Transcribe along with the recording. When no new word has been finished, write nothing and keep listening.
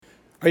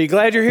Are you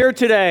glad you're here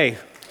today?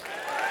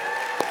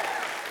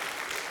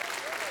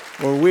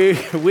 Well,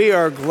 we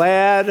are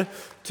glad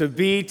to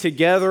be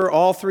together.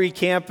 All three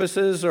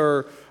campuses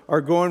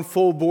are going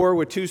full bore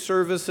with 2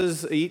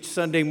 services each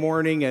Sunday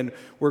morning, and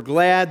we're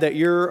glad that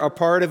you're a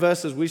part of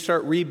us as we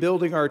start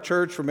rebuilding our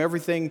church from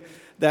everything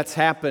that's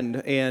happened,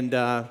 and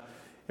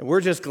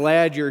we're just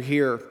glad you're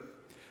here.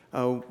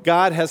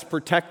 God has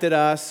protected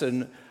us,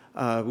 and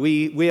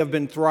we have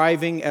been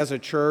thriving as a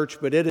church,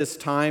 but it is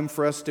time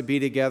for us to be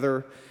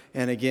together.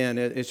 And again,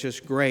 it's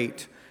just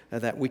great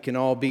that we can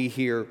all be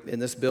here in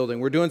this building.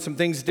 We're doing some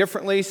things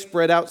differently,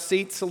 spread out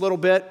seats a little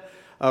bit,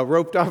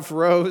 roped off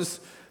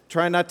rows,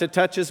 try not to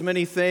touch as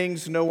many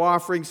things, no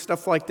offerings,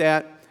 stuff like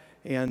that.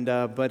 And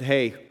but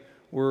hey,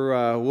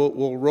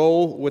 we'll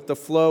roll with the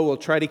flow. We'll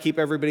try to keep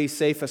everybody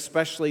safe,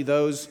 especially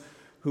those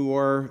who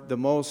are the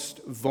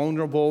most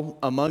vulnerable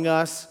among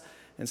us.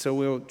 And so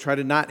we'll try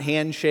to not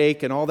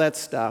handshake and all that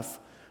stuff.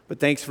 But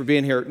thanks for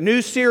being here.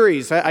 New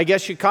series, I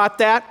guess you caught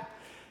that.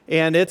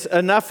 And it's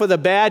enough of the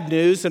bad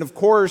news. And of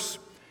course,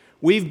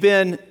 we've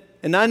been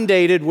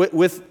inundated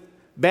with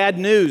bad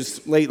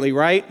news lately,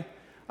 right?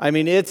 I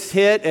mean, it's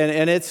hit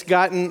and it's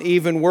gotten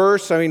even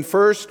worse. I mean,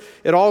 first,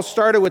 it all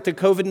started with the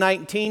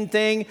COVID-19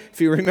 thing. If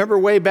you remember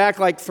way back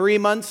like 3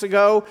 months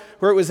ago,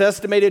 where it was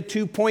estimated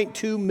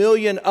 2.2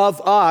 million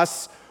of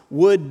us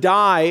would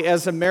die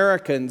as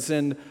Americans.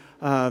 And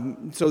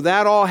so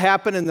that all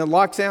happened, and the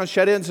lockdown,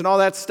 shut-ins, and all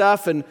that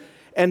stuff. And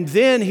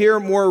then here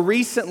more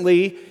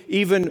recently,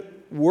 even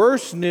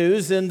worse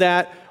news in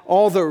that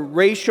all the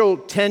racial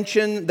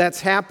tension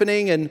that's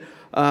happening and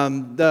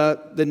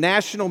the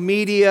national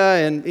media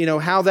and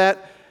how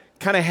that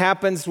kind of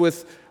happens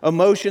with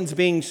emotions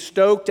being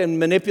stoked and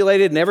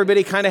manipulated, and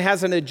everybody kind of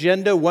has an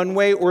agenda one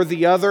way or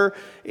the other,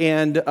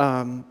 and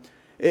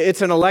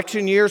it's an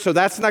election year, so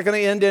that's not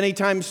going to end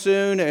anytime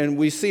soon, and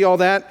we see all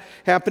that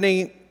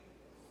happening.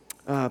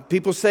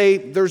 People say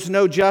there's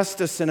no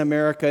justice in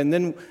America, and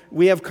then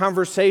we have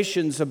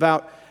conversations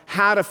about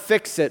how to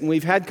fix it. And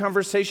we've had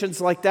conversations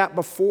like that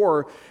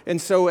before.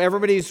 And so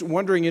everybody's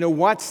wondering,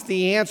 what's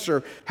the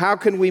answer? How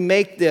can we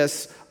make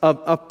this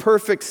a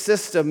perfect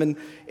system?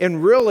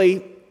 And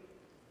really,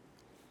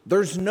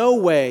 there's no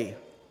way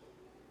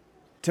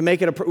to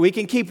make it we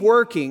can keep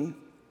working,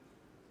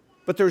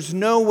 but there's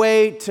no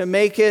way to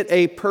make it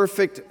a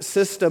perfect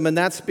system. And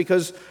that's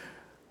because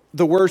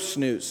the worst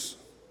news.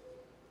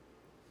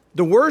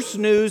 The worst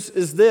news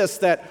is this,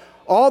 that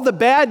all the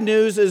bad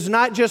news is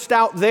not just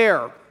out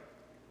there.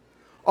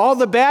 All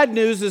the bad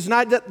news is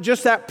not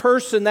just that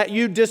person that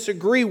you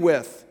disagree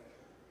with,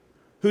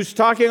 who's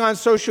talking on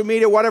social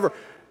media, whatever.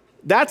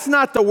 That's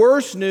not the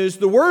worst news.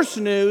 The worst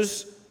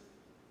news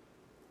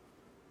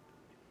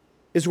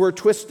is we're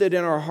twisted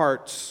in our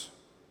hearts.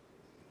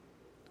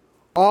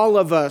 All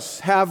of us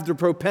have the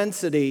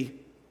propensity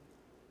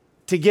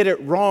to get it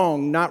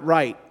wrong, not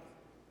right.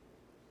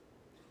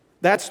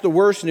 That's the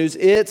worst news.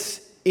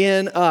 It's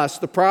in us.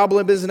 The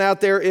problem isn't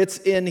out there, it's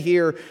in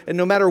here. And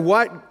no matter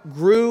what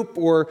group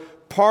or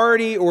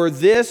party or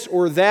this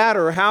or that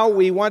or how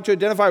we want to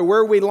identify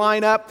where we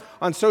line up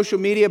on social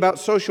media about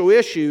social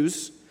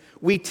issues,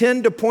 we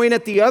tend to point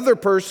at the other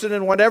person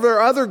in whatever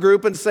other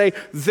group and say,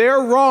 they're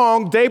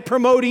wrong, they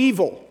promote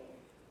evil.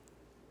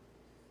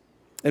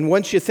 And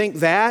once you think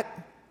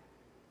that,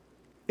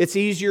 it's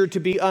easier to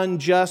be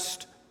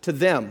unjust to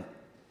them.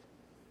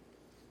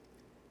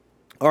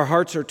 Our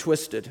hearts are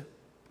twisted.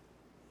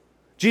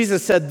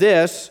 Jesus said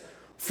this,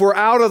 for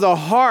out of the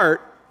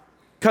heart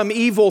come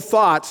evil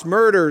thoughts,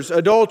 murders,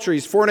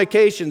 adulteries,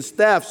 fornications,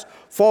 thefts,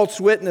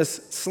 false witness,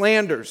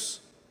 slanders.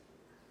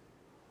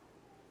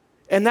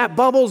 And that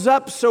bubbles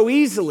up so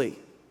easily.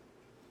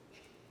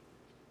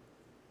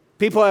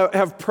 People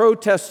have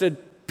protested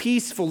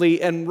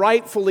peacefully and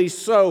rightfully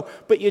so,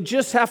 but you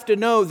just have to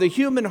know the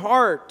human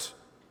heart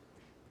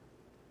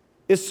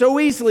is so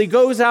easily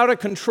goes out of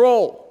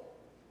control.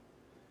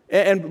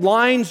 And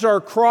lines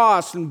are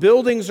crossed, and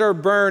buildings are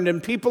burned,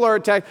 and people are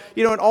attacked,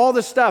 and all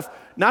this stuff.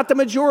 Not the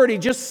majority,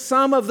 just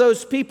some of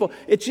those people.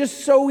 It's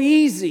just so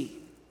easy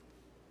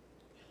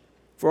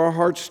for our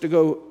hearts to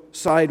go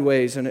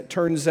sideways, and it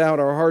turns out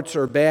our hearts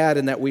are bad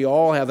and that we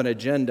all have an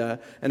agenda,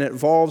 and it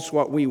involves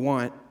what we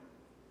want.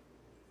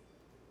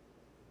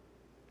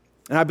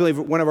 And I believe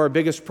one of our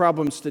biggest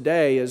problems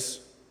today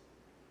is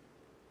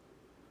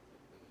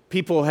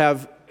people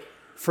have,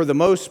 for the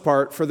most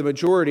part, for the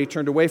majority,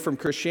 turned away from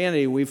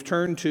Christianity. We've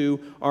turned to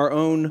our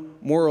own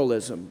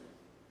moralism.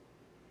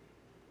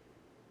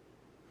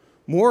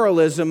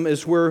 Moralism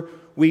is where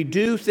we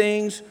do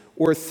things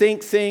or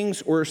think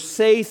things or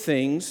say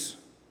things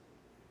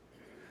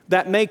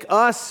that make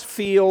us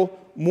feel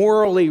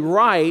morally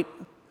right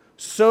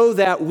so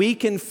that we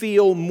can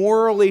feel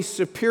morally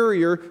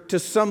superior to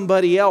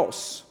somebody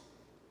else.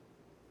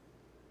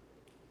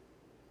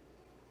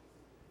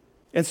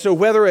 And so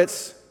whether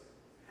it's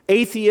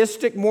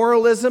atheistic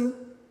moralism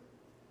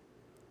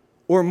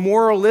or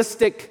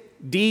moralistic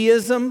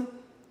deism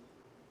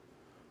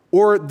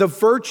or the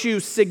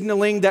virtue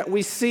signaling that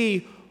we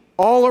see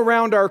all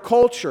around our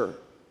culture,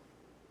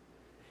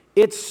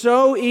 It's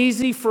so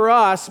easy for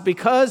us,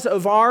 because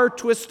of our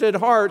twisted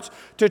hearts,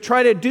 to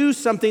try to do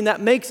something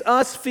that makes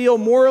us feel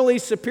morally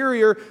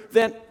superior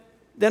than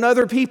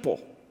other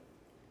people.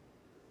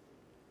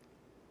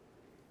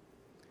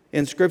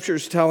 And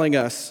Scripture's telling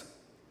us,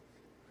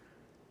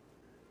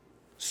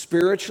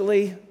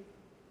 spiritually,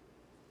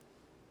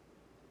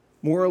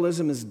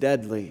 moralism is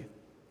deadly.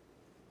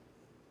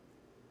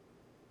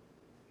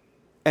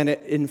 And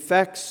it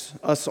infects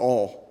us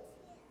all.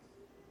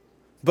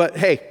 But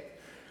hey,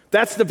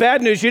 that's the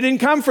bad news. You didn't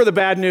come for the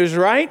bad news,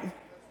 right?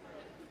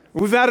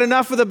 We've had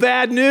enough of the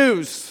bad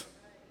news.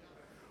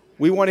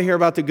 We want to hear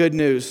about the good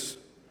news.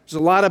 There's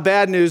a lot of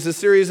bad news. The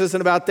series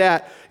isn't about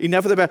that.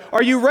 Enough of the bad.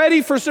 Are you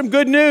ready for some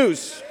good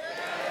news?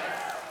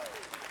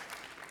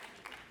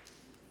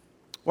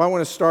 Well, I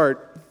want to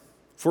start,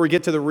 before we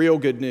get to the real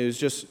good news,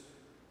 just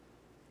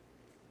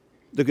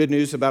the good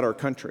news about our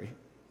country.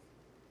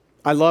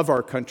 I love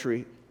our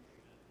country,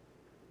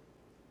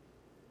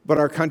 but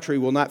our country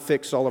will not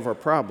fix all of our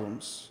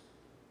problems.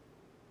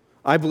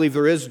 I believe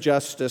there is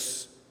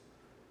justice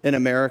in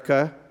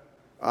America.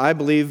 I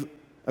believe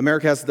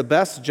America has the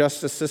best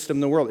justice system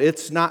in the world.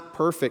 It's not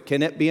perfect.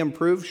 Can it be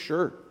improved?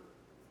 Sure.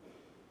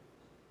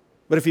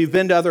 But if you've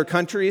been to other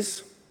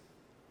countries,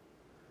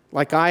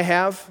 like I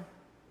have,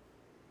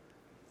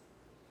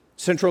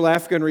 Central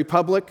African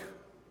Republic,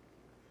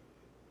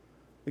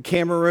 the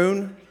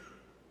Cameroon,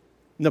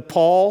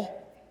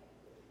 Nepal,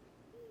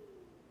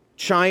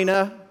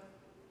 China,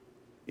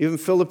 even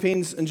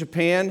Philippines and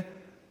Japan,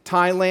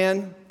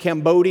 Thailand,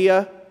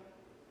 Cambodia,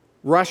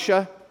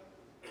 Russia.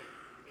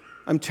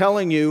 I'm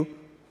telling you,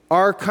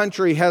 our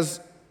country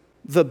has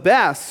the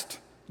best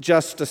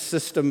justice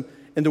system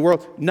in the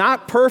world.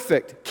 Not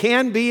perfect,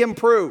 can be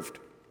improved.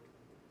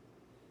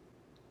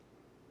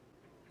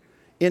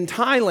 In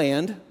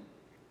Thailand,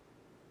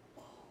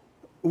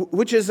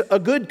 which is a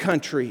good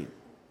country,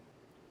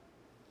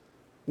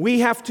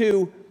 we have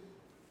to,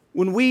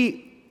 when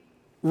we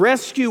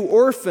rescue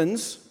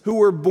orphans who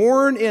were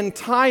born in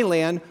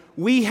Thailand,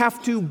 we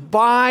have to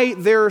buy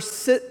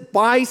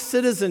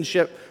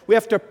citizenship. We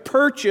have to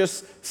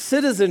purchase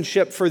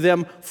citizenship for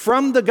them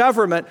from the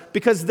government,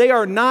 because they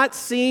are not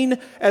seen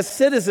as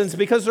citizens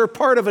because they're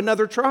part of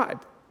another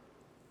tribe.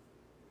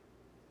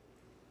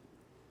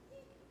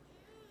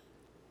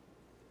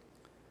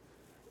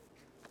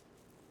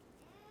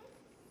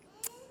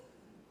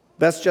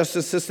 Best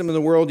justice system in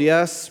the world,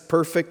 yes.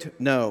 Perfect,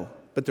 no.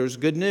 But there's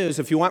good news.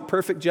 If you want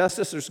perfect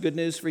justice, there's good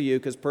news for you,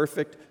 because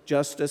perfect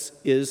justice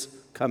is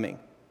coming.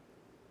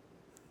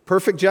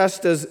 Perfect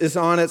justice is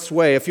on its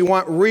way. If you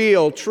want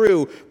real,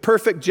 true,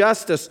 perfect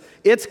justice,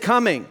 it's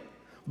coming.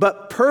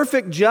 But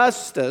perfect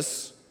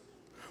justice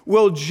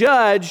will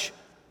judge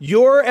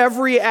your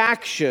every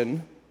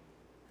action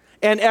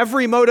and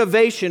every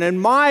motivation,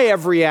 and my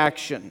every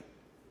action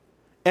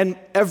and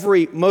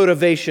every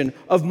motivation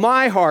of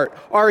my heart,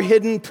 our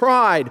hidden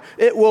pride.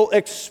 It will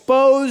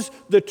expose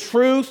the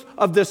truth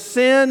of the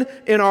sin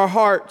in our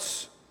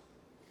hearts.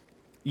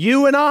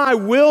 You and I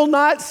will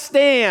not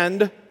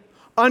stand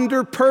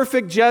under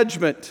perfect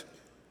judgment.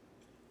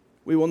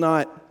 We will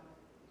not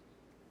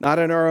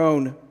on our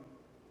own,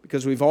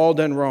 because we've all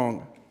done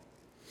wrong.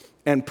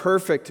 And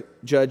perfect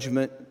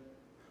judgment,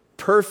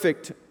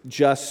 perfect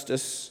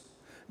justice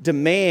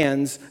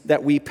demands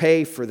that we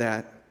pay for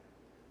that.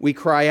 We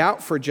cry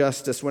out for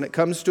justice when it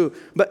comes to,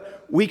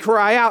 but we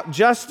cry out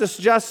justice,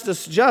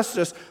 justice,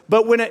 justice.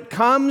 But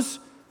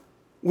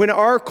when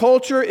our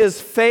culture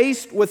is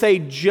faced with a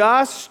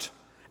just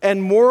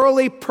and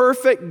morally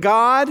perfect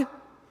God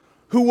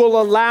who will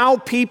allow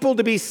people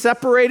to be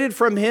separated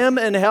from Him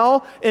in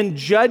hell in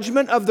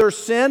judgment of their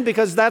sin,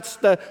 because that's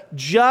the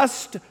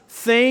just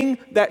thing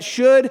that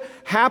should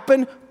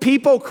happen,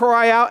 people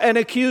cry out and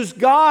accuse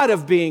God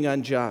of being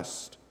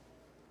unjust.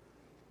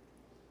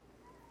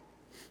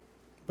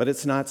 But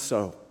it's not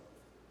so.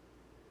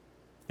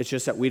 It's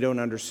just that we don't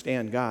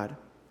understand God.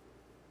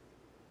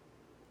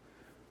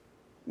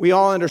 We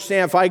all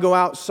understand if I go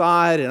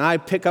outside and I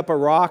pick up a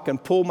rock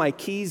and pull my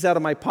keys out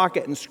of my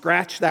pocket and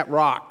scratch that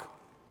rock,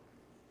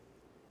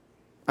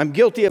 I'm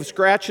guilty of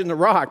scratching the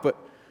rock, but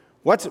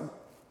what's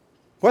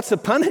the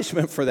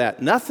punishment for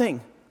that?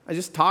 Nothing. I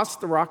just toss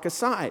the rock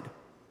aside.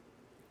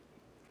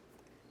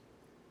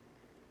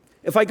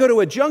 If I go to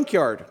a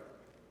junkyard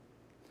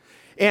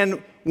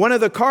and one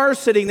of the cars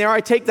sitting there, I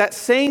take that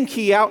same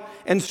key out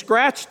and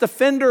scratch the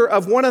fender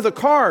of one of the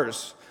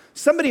cars,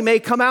 somebody may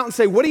come out and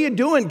say, "What are you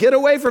doing? Get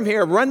away from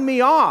here. Run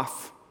me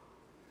off."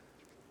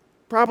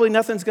 Probably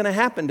nothing's going to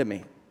happen to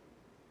me.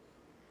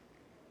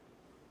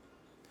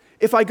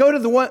 If I go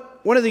to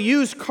one of the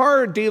used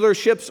car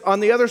dealerships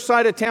on the other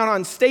side of town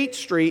on State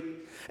Street,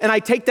 and I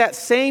take that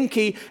same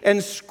key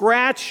and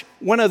scratch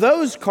one of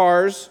those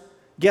cars,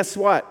 guess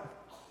what?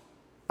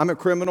 I'm a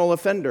criminal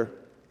offender.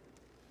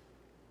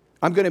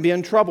 I'm going to be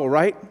in trouble,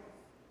 right?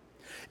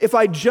 If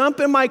I jump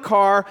in my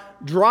car,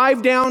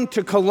 drive down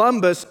to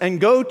Columbus,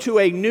 and go to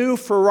a new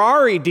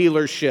Ferrari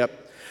dealership,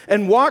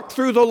 and walk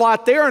through the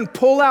lot there and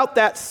pull out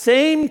that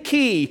same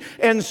key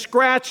and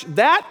scratch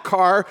that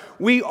car,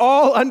 we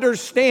all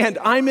understand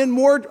I'm in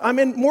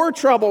more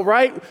trouble,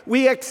 right?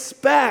 We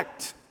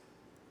expect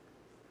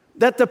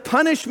that the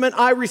punishment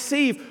I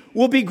receive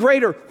will be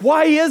greater.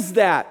 Why is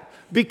that?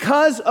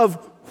 Because of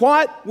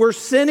what we're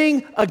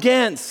sinning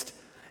against.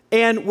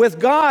 And with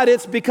God,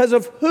 it's because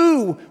of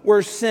who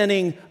we're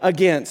sinning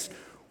against.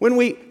 When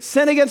we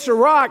sin against a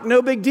rock,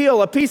 no big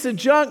deal. A piece of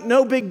junk,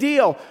 no big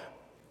deal.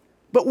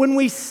 But when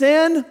we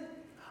sin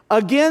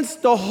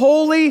against the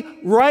holy,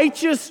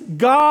 righteous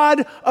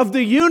God of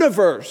the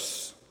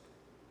universe,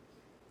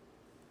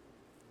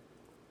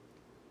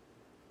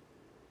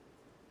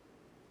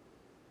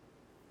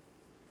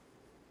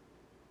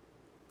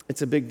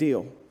 it's a big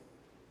deal.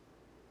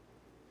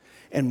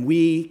 And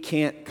we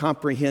can't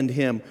comprehend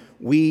him.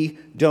 We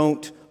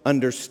don't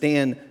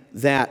understand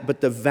that. But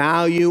the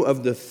value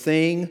of the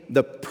thing,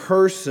 the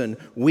person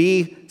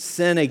we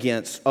sin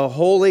against, a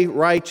holy,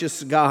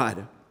 righteous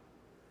God,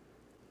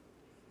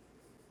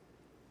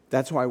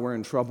 that's why we're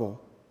in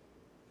trouble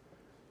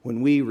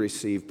when we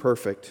receive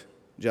perfect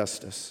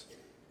justice.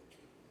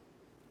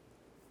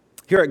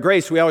 Here at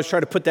Grace, we always try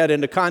to put that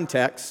into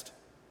context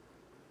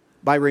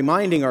by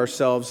reminding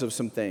ourselves of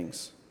some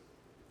things.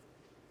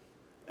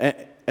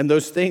 And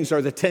those things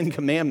are the 10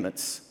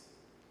 Commandments.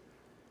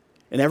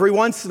 And every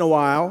once in a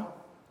while,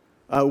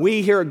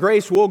 we here at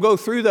Grace will go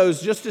through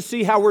those just to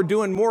see how we're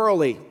doing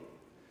morally,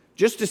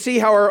 just to see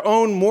how our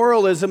own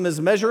moralism is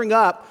measuring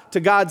up to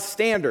God's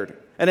standard.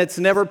 And it's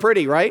never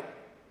pretty, right?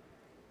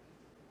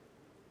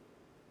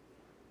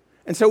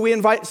 And so we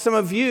invite some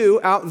of you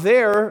out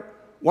there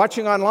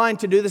watching online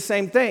to do the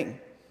same thing.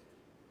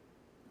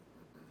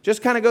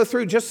 Just kind of go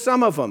through just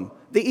some of them,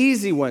 the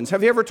easy ones.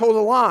 Have you ever told a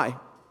lie?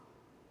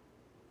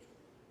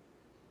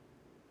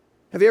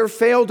 Have you ever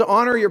failed to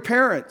honor your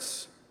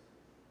parents?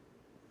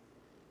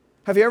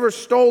 Have you ever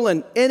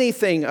stolen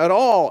anything at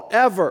all,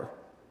 ever?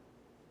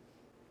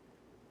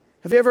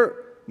 Have you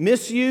ever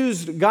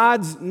misused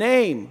God's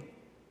name?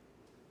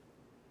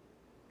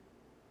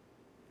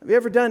 Have you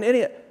ever done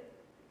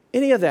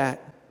any of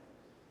that?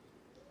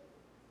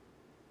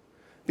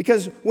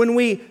 Because when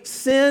we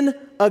sin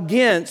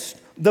against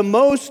the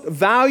most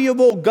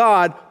valuable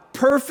God,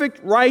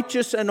 perfect,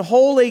 righteous, and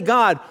holy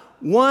God,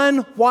 one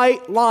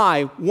white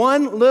lie,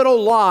 one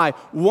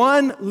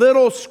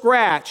little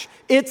scratch,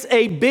 it's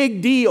a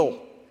big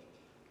deal.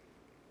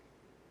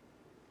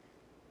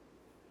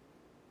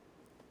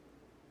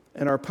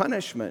 And our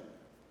punishment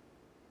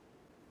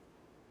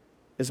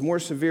is more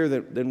severe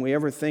than we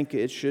ever think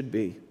it should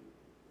be,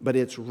 but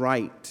it's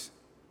right.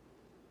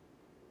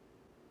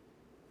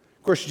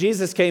 Of course,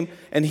 Jesus came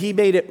and he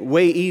made it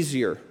way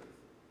easier.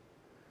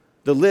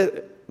 He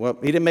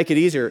didn't make it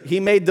easier. He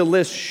made the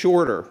list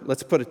shorter.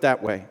 Let's put it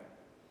that way.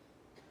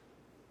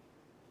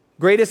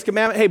 Greatest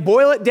commandment. Hey,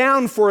 boil it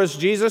down for us,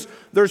 Jesus.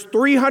 There's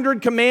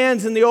 300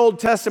 commands in the Old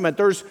Testament.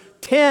 There's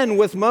 10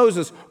 with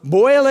Moses.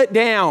 Boil it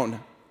down.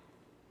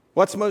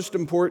 What's most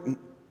important?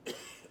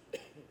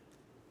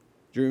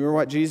 Do you remember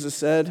what Jesus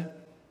said?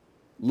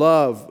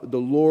 Love the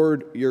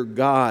Lord your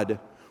God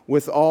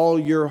with all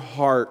your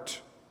heart,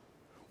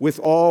 with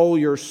all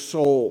your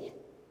soul,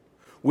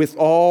 with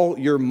all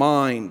your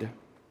mind,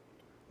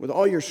 with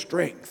all your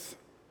strength.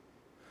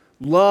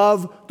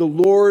 Love the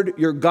Lord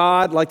your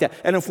God like that.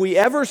 And if we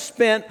ever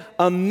spent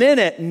a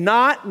minute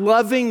not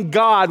loving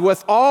God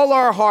with all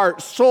our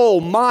heart,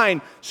 soul, mind,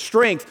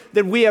 strength,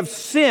 then we have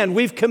sinned.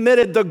 We've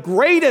committed the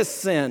greatest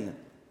sin.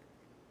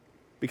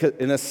 Because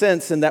in a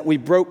sense, in that we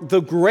broke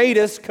the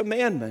greatest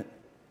commandment.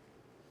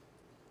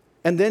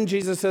 And then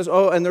Jesus says,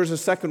 oh, and there's a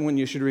second one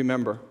you should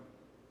remember.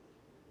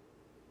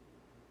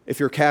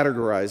 If you're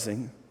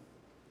categorizing,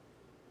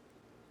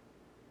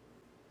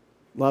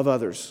 love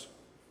others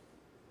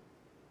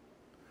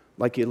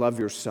like you love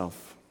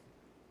yourself.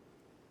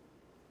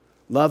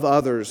 Love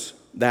others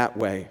that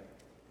way.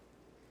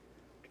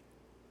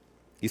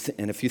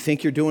 And if you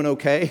think you're doing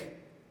okay,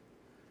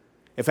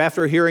 if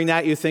after hearing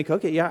that you think,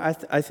 okay, yeah,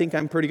 I think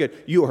I'm pretty good,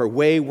 you are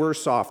way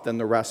worse off than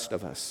the rest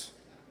of us.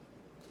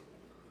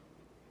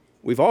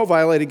 We've all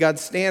violated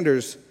God's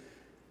standards.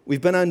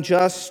 We've been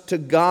unjust to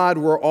God.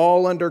 We're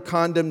all under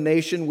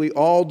condemnation. We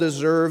all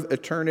deserve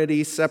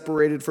eternity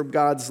separated from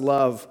God's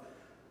love.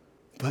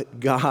 But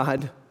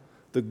God,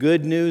 the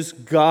good news,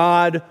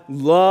 God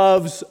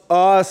loves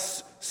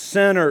us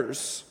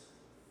sinners.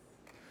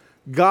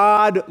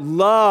 God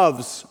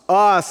loves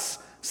us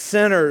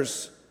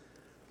sinners.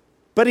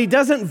 But he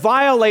doesn't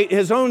violate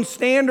his own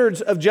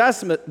standards of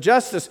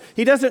justice.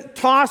 He doesn't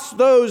toss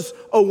those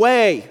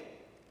away.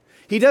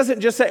 He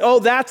doesn't just say, oh,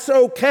 that's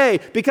okay,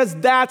 because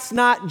that's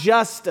not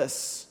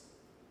justice.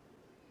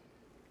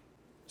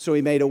 So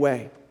he made a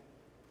way.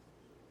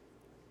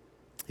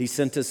 He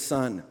sent his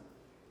son,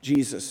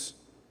 Jesus,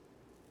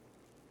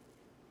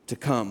 to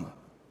come.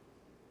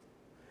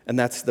 And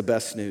that's the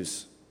best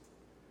news.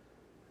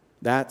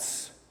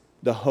 That's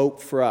the hope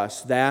for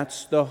us.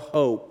 That's the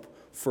hope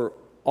for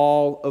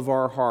all of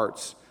our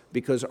hearts,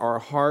 because our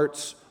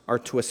hearts are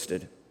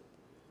twisted.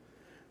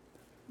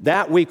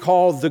 That we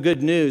call the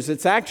good news.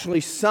 It's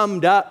actually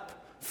summed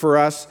up for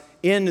us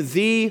in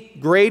the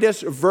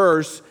greatest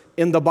verse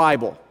in the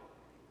Bible.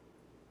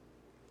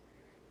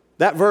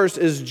 That verse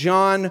is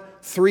John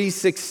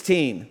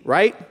 3:16,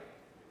 right?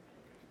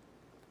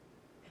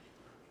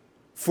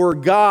 For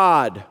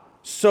God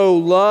so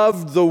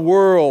loved the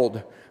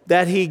world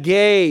that he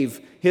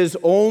gave his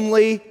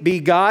only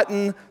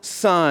begotten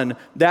Son,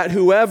 that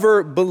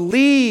whoever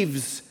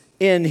believes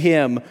in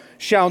him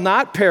shall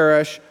not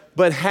perish,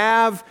 but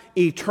have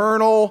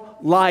eternal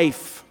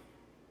life.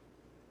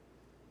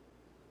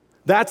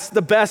 That's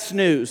the best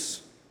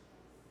news.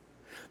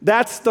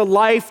 That's the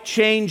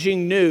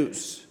life-changing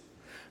news.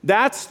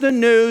 That's the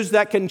news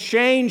that can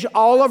change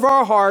all of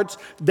our hearts.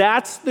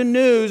 That's the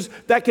news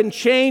that can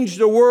change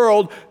the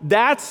world.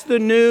 That's the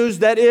news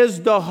that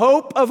is the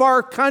hope of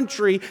our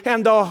country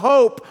and the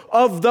hope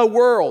of the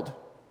world.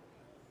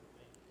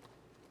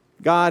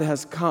 God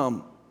has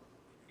come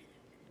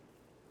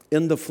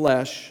in the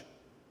flesh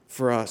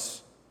for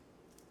us.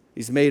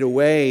 He's made a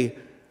way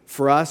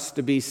for us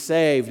to be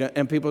saved.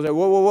 And people say,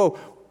 whoa.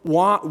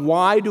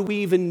 Why do we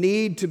even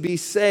need to be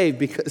saved?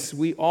 Because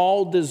we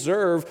all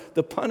deserve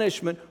the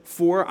punishment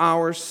for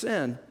our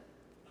sin.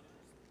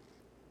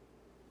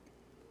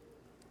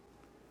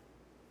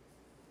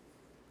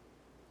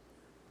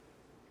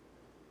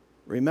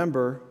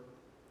 Remember,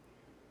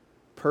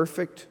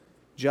 perfect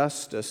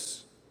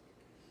justice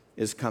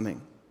is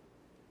coming.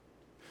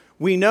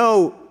 We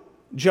know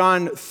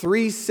John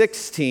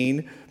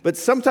 3:16, but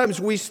sometimes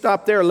we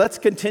stop there. Let's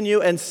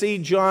continue and see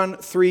John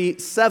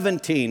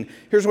 3:17.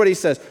 Here's what he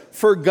says.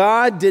 For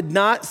God did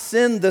not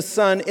send the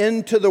Son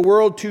into the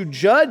world to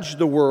judge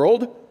the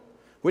world,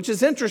 which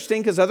is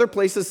interesting because other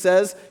places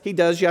says he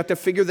does. You have to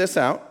figure this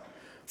out.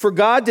 For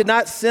God did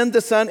not send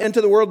the Son into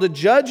the world to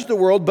judge the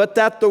world, but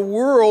that the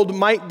world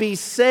might be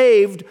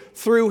saved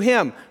through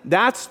him.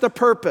 That's the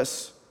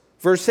purpose.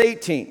 Verse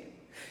 18.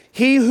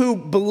 He who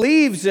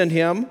believes in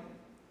him,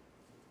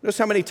 notice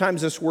how many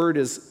times this word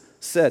is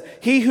said.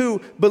 He who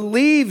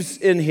believes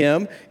in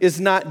him is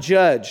not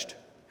judged.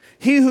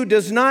 He who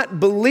does not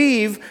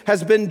believe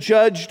has been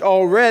judged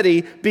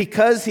already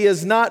because he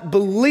has not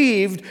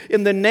believed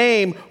in the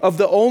name of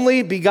the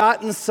only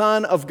begotten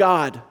Son of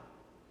God.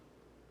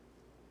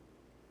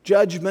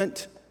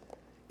 Judgment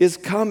is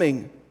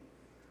coming,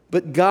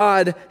 but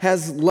God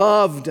has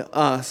loved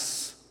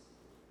us.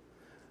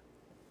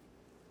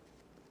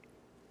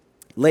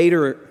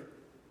 Later,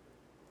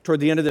 toward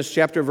the end of this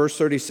chapter, verse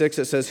 36,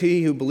 it says,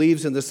 he who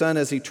believes in the Son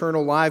has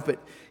eternal life, but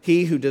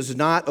he who does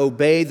not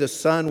obey the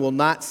Son will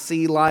not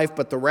see life,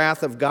 but the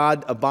wrath of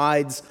God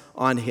abides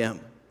on him.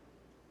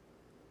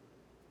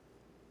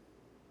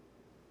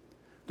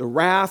 The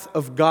wrath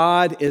of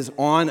God is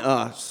on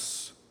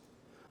us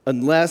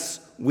unless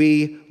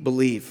we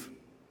believe.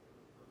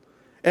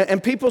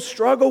 And people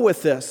struggle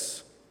with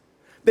this.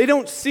 They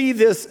don't see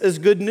this as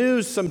good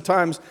news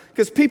sometimes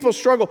because people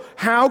struggle.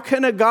 How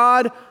can a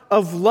God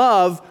of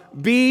love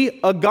be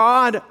a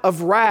God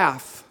of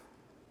wrath?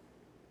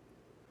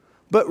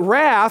 But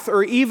wrath,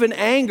 or even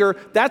anger,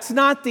 that's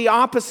not the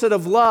opposite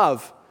of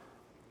love.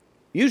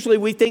 Usually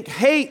we think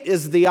hate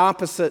is the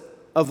opposite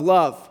of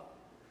love.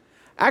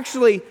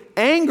 Actually,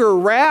 anger,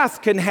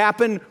 wrath can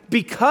happen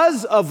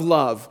because of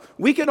love.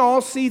 We can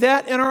all see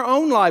that in our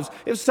own lives.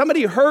 If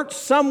somebody hurts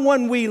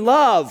someone we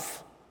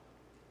love,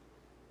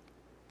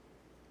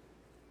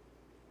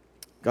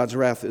 God's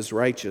wrath is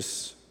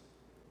righteous.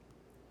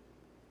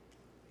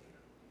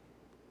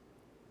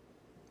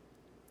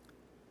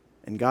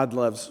 And God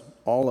loves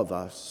all of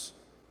us,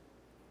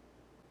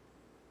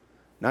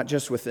 not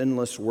just with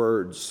endless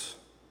words,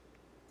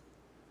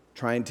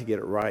 trying to get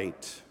it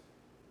right,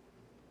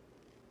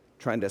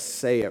 trying to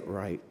say it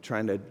right,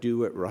 trying to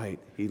do it right.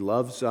 He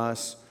loves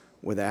us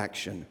with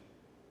action.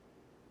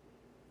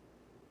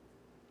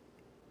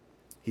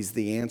 He's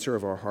the answer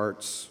of our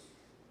hearts.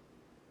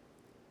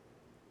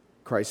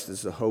 Christ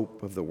is the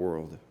hope of the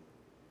world.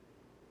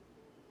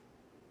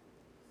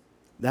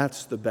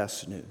 That's the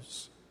best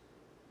news.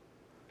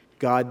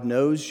 God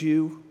knows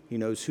you. He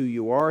knows who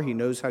you are. He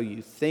knows how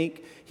you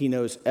think. He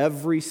knows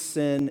every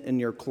sin in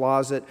your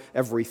closet,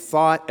 every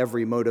thought,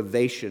 every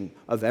motivation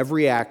of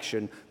every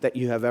action that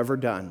you have ever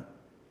done.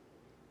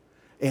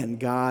 And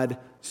God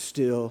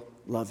still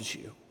loves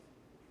you.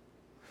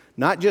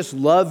 Not just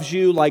loves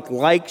you,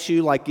 likes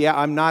you, yeah,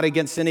 I'm not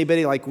against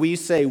anybody, like we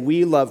say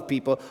we love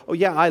people. Oh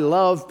yeah, I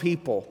love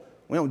people.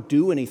 We don't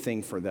do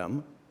anything for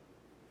them.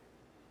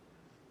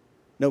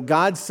 No,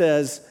 God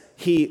says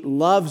He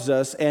loves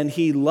us, and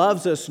He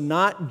loves us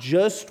not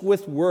just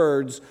with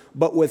words,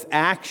 but with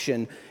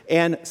action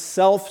and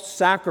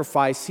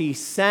self-sacrifice. He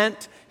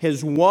sent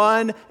His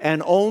one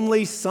and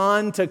only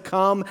Son to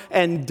come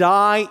and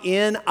die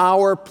in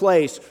our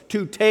place,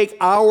 to take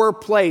our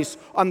place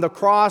on the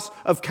cross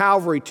of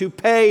Calvary, to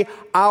pay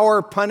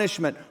our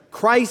punishment.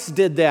 Christ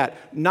did that,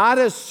 not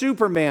as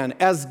Superman,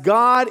 as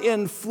God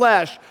in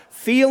flesh,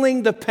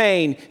 feeling the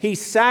pain. He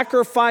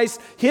sacrificed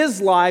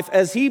his life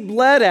as he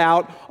bled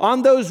out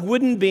on those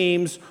wooden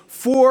beams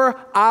for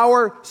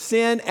our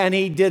sin, and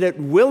he did it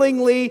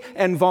willingly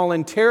and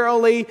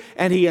voluntarily,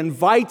 and he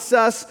invites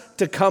us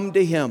to come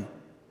to him.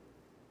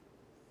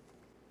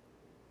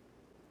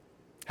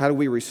 How do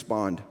we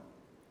respond?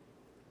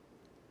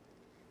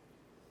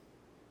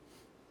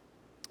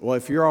 Well,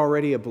 if you're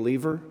already a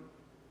believer,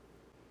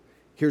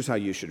 here's how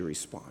you should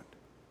respond.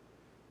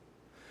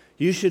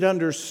 You should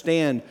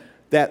understand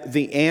that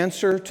the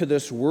answer to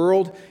this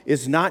world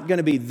is not going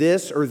to be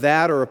this or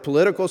that or a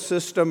political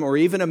system or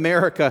even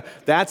America.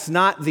 That's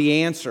not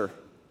the answer.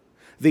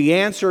 The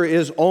answer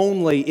is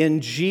only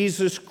in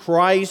Jesus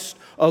Christ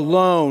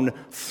alone,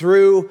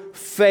 through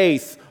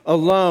faith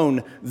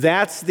alone.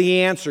 That's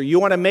the answer. You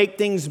want to make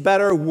things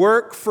better?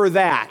 Work for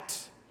that.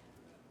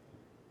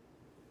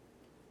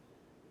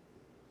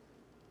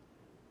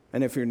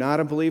 And if you're not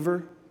a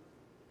believer,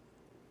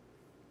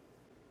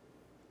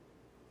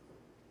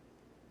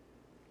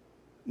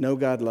 know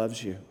God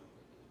loves you.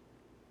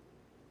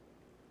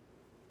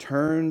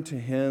 Turn to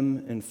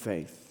him in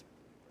faith.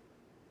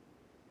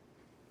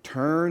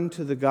 Turn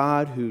to the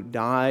God who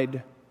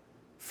died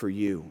for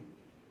you.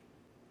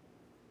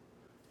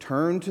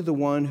 Turn to the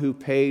one who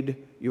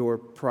paid your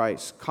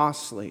price,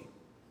 costly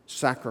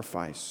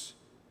sacrifice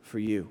for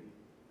you.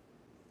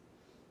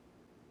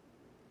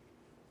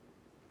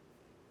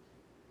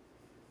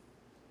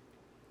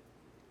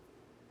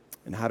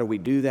 And how do we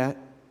do that?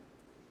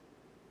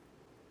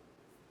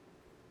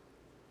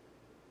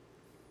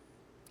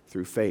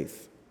 Through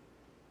faith.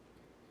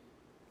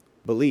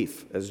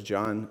 Belief, as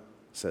John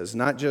says,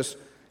 not just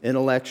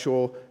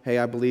intellectual, hey,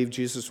 I believe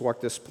Jesus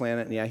walked this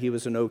planet, and yeah, he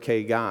was an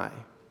okay guy.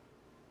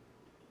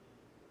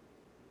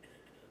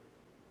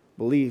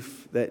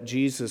 Belief that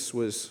Jesus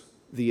was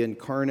the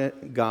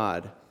incarnate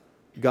God,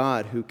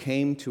 God who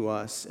came to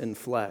us in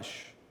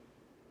flesh,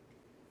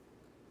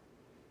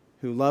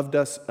 who loved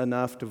us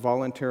enough to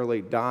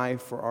voluntarily die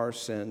for our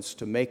sins,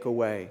 to make a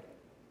way.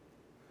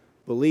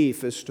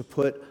 Belief is to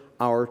put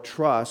our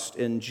trust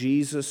in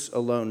Jesus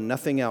alone,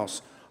 nothing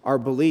else. Our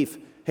belief,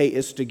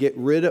 is to get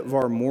rid of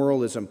our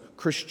moralism.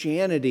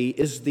 Christianity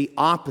is the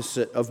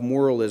opposite of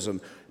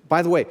moralism.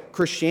 By the way,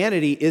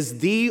 Christianity is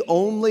the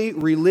only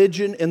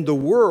religion in the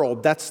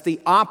world that's the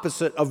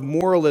opposite of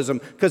moralism,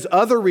 because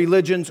other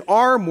religions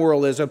are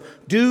moralism.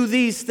 Do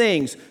these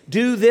things,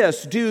 do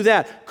this, do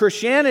that.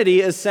 Christianity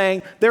is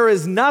saying there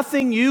is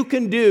nothing you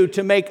can do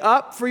to make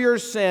up for your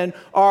sin.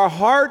 Our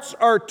hearts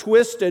are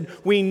twisted.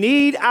 We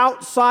need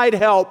outside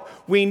help.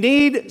 We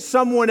need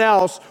someone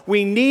else.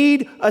 We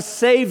need a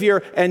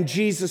Savior, and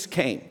Jesus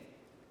came.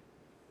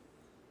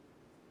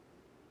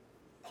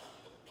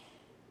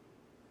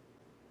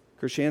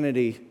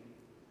 Christianity,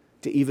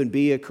 to even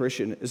be a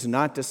Christian, is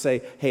not to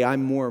say, hey,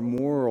 I'm more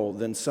moral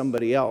than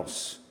somebody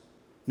else.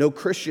 No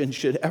Christian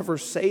should ever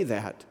say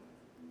that.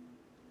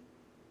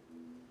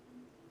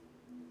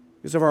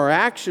 Because if our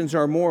actions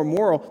are more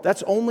moral,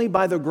 that's only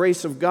by the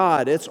grace of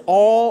God. It's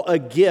all a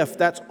gift.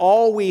 That's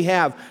all we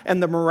have.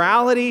 And the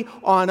morality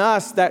on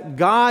us that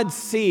God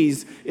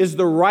sees is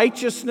the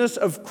righteousness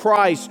of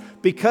Christ,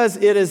 because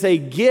it is a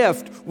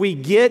gift we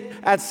get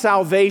at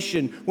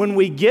salvation. When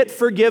we get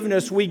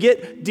forgiveness, we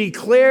get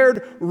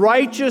declared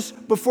righteous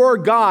before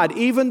God,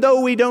 even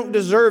though we don't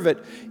deserve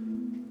it.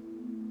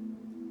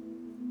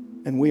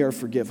 And we are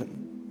forgiven.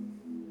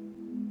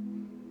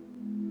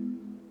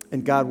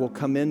 And God will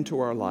come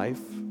into our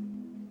life,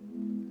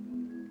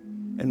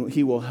 and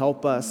he will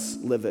help us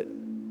live it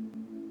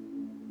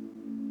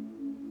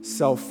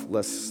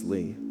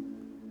selflessly.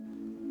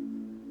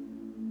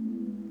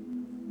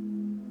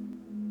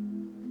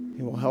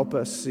 He will help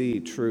us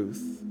see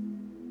truth,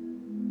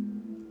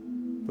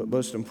 but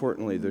most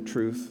importantly, the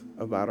truth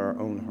about our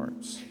own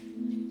hearts.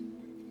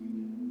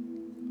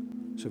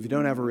 So if you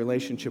don't have a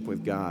relationship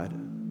with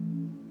God,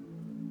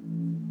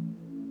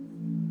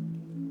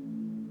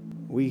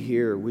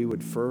 we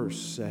would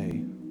first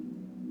say,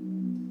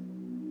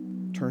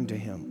 turn to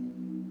him.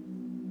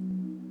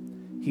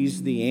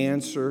 He's the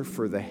answer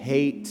for the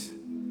hate,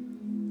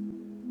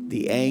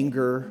 the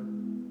anger,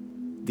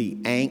 the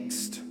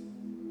angst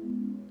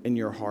in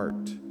your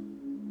heart.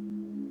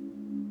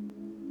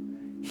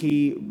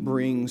 He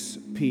brings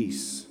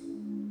peace.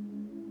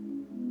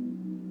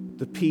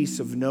 The peace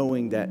of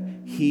knowing that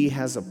he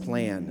has a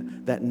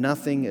plan, that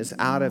nothing is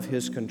out of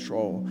his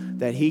control,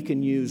 that he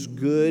can use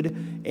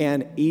good,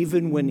 and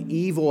even when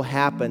evil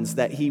happens,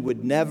 that he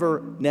would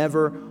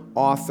never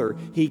author,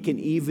 he can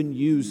even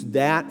use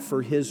that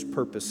for his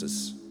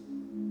purposes.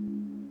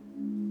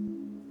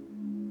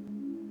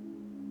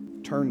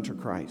 Turn to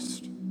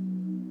Christ.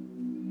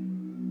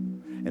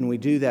 And we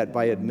do that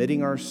by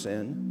admitting our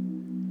sin,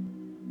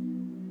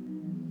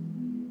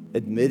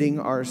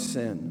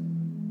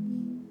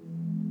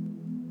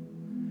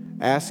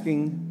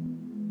 asking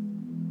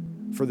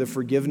for the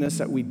forgiveness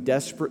that we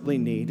desperately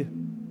need,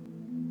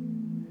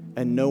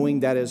 and knowing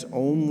that is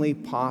only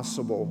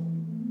possible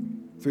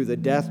through the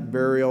death,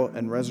 burial,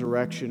 and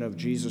resurrection of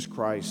Jesus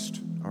Christ,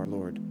 our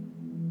Lord.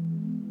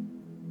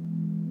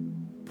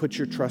 Put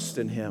your trust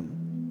in Him.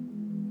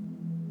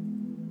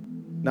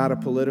 Not a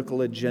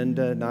political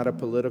agenda, not a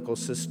political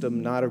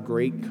system, not a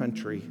great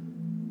country.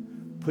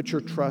 Put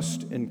your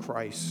trust in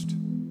Christ.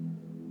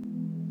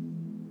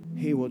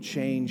 He will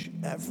change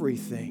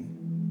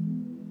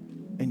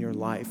everything in your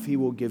life. He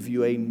will give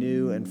you a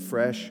new and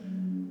fresh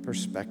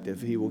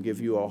perspective. He will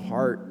give you a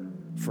heart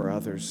for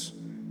others.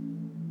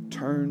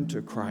 Turn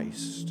to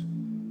Christ.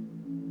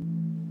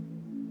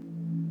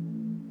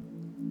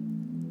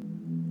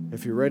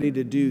 If you're ready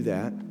to do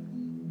that,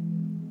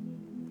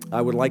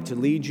 I would like to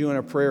lead you in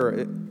a prayer,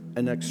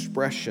 an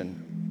expression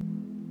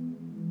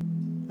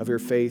of your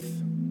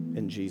faith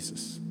in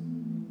Jesus.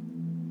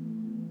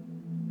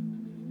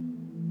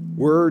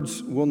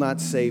 Words will not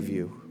save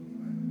you.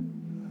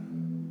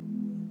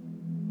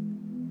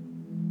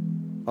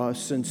 A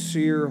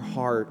sincere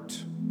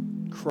heart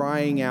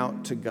crying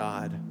out to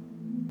God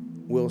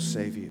will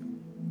save you.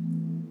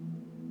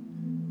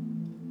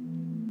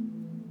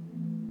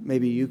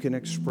 Maybe you can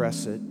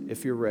express it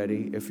if you're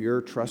ready, if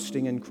you're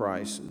trusting in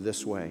Christ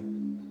this way.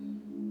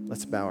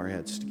 Let's bow our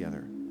heads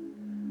together.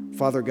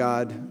 Father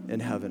God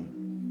in heaven,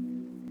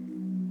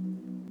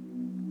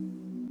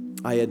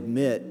 I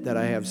admit that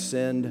I have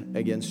sinned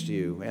against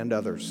you and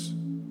others.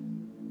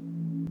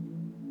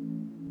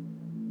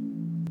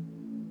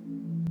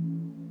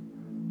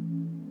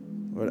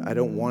 Lord, I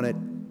don't want it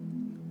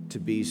to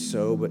be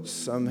so, but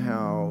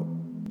somehow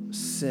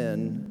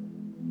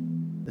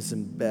sin is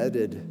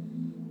embedded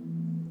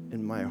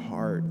in my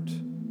heart.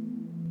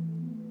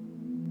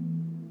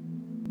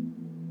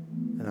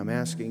 And I'm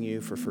asking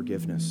you for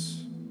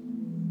forgiveness.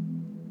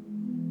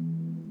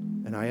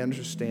 And I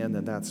understand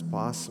that that's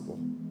possible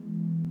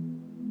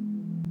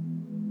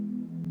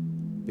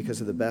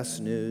because of the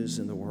best news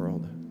in the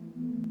world,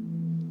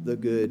 the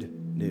good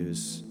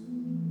news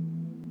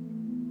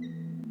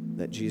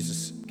that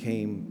Jesus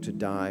came to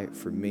die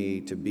for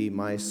me, to be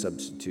my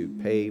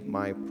substitute, pay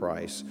my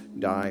price,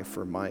 die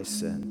for my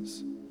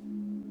sins.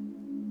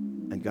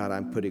 And God,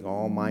 I'm putting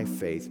all my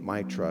faith,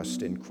 my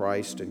trust in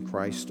Christ and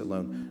Christ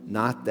alone.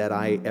 Not that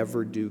I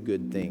ever do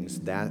good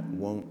things. That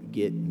won't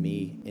get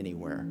me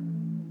anywhere.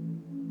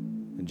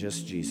 And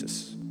just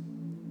Jesus.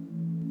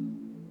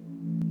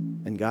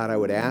 And God, I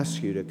would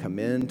ask you to come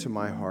into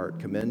my heart,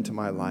 come into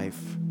my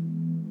life,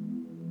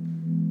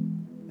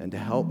 and to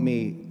help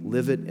me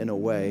live it in a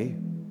way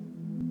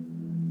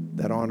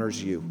that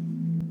honors you.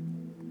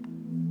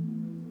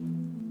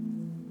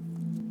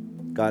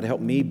 God,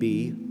 help me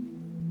be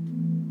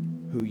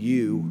who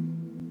you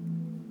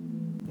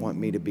want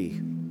me to be.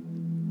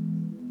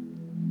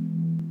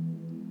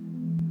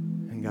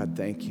 And God,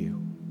 thank you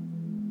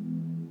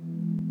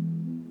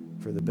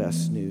for the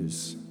best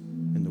news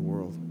in the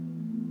world.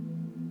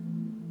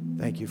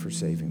 Thank you for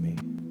saving me.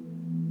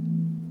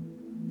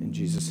 In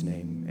Jesus'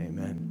 name,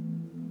 amen.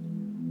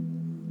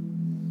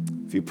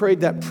 If you prayed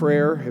that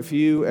prayer, if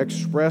you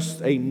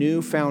expressed a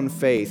newfound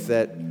faith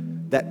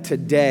that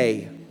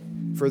today,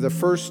 for the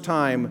first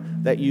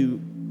time that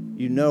you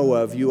know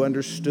of, you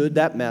understood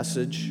that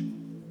message,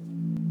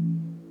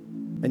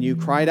 and you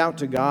cried out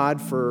to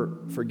God for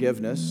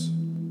forgiveness,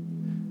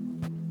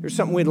 here's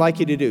something we'd like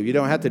you to do. You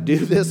don't have to do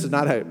this. It's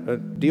not a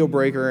deal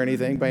breaker or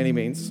anything by any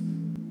means.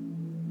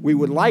 We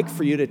would like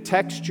for you to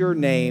text your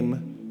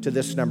name to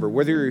this number.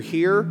 Whether you're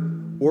here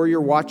or you're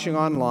watching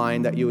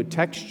online, that you would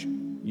text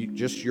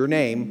just your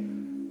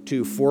name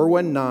to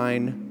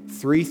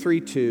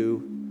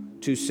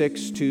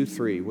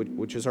 419-332-2623,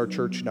 which is our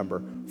church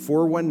number,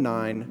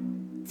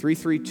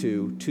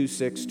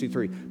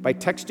 419-332-2623. By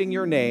texting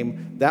your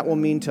name, that will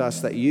mean to us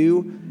that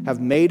you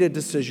have made a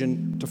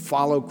decision to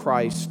follow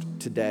Christ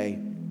today.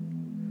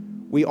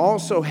 We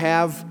also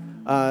have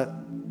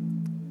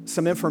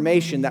some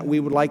information that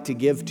we would like to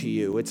give to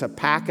you. It's a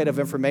packet of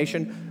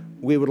information.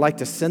 We would like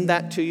to send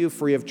that to you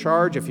free of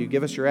charge. If you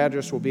give us your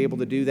address, we'll be able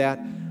to do that.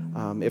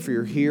 If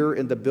you're here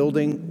in the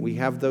building, we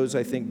have those,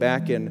 I think,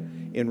 back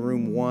in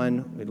room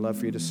 1. We'd love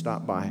for you to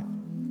stop by.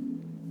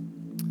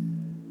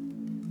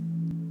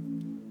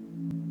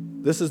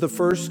 This is the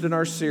first in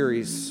our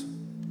series.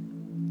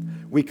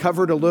 We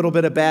covered a little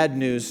bit of bad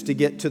news to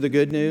get to the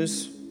good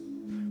news.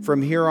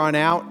 From here on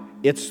out,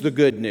 it's the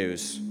good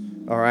news.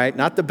 All right?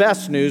 Not the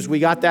best news. We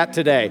got that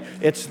today.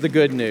 It's the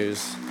good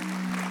news.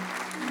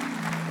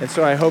 And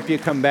so I hope you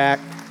come back.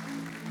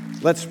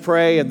 Let's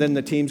pray, and then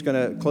the team's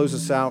going to close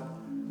us out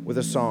with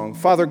a song.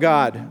 Father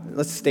God,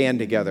 let's stand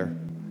together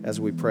as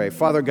we pray.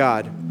 Father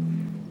God,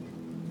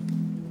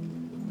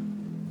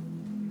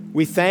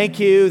 we thank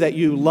you that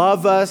you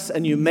love us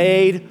and you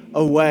made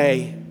a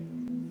way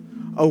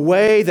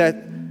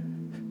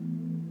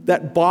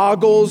that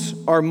boggles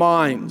our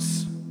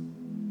minds,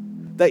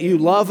 that you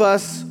love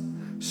us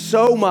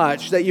so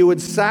much that you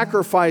would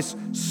sacrifice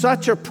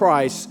such a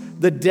price,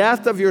 the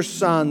death of your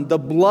Son, the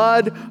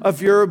blood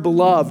of your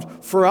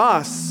beloved for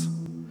us.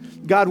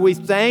 God, we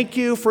thank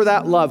you for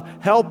that love.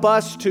 Help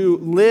us to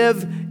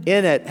live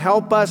in it.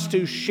 Help us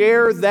to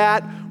share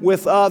that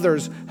with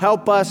others.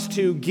 Help us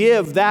to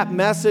give that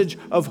message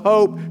of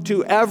hope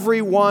to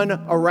everyone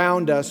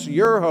around us.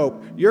 Your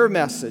hope, your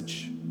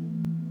message,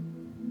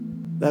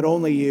 that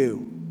only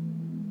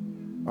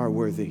you are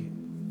worthy.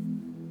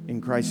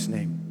 In Christ's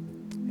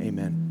name,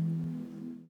 amen.